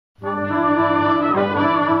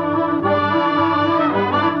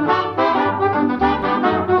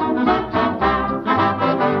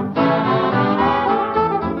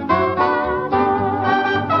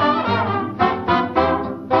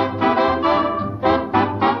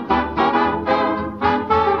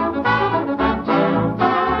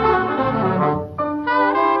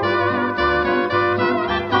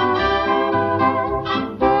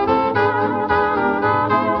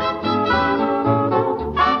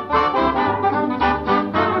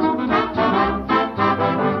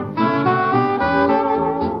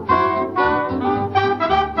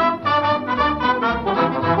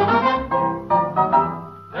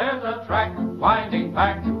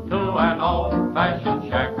old-fashioned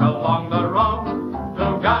shack along the road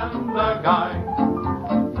to Gundagai,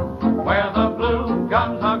 where the blue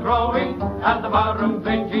gums are growing and the barroom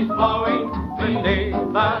bench is flowing beneath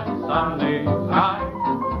the sunny sky,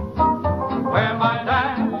 where my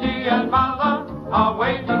daddy and mother are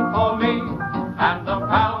waiting for me, and the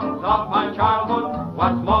pals of my childhood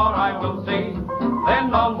once more I will see.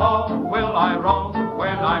 Then no more will I roam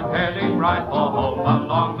when I'm heading right for home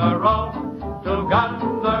along the road to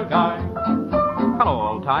Gundagai. Hello,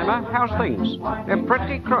 old-timer. How's things? They're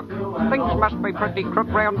pretty crook. Things must be pretty crook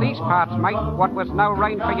round these parts, mate. What with no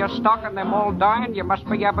rain for your stock and them all dying, you must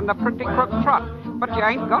be having a pretty crook trot. But you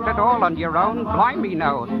ain't got it all on your own, blimey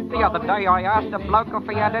no. The other day I asked a bloke if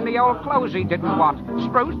he had any old clothes he didn't want.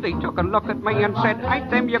 Sprucely took a look at me and said,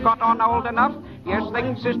 ain't them you got on old enough? Yes,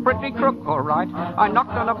 things is pretty crook, all right. I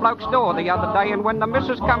knocked on a bloke's door the other day, and when the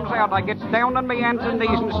missus comes out, I gets down on me hands and knees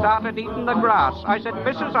and started eating the grass. I said,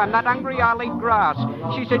 Missus, I'm not hungry, I'll eat grass.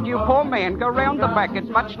 She said, you poor man, go round the back, it's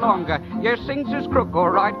much longer. Yes, things is crook, all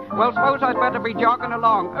right. Well, suppose I'd better be jogging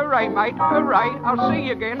along. Hooray, mate, hooray, I'll see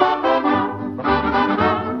you again.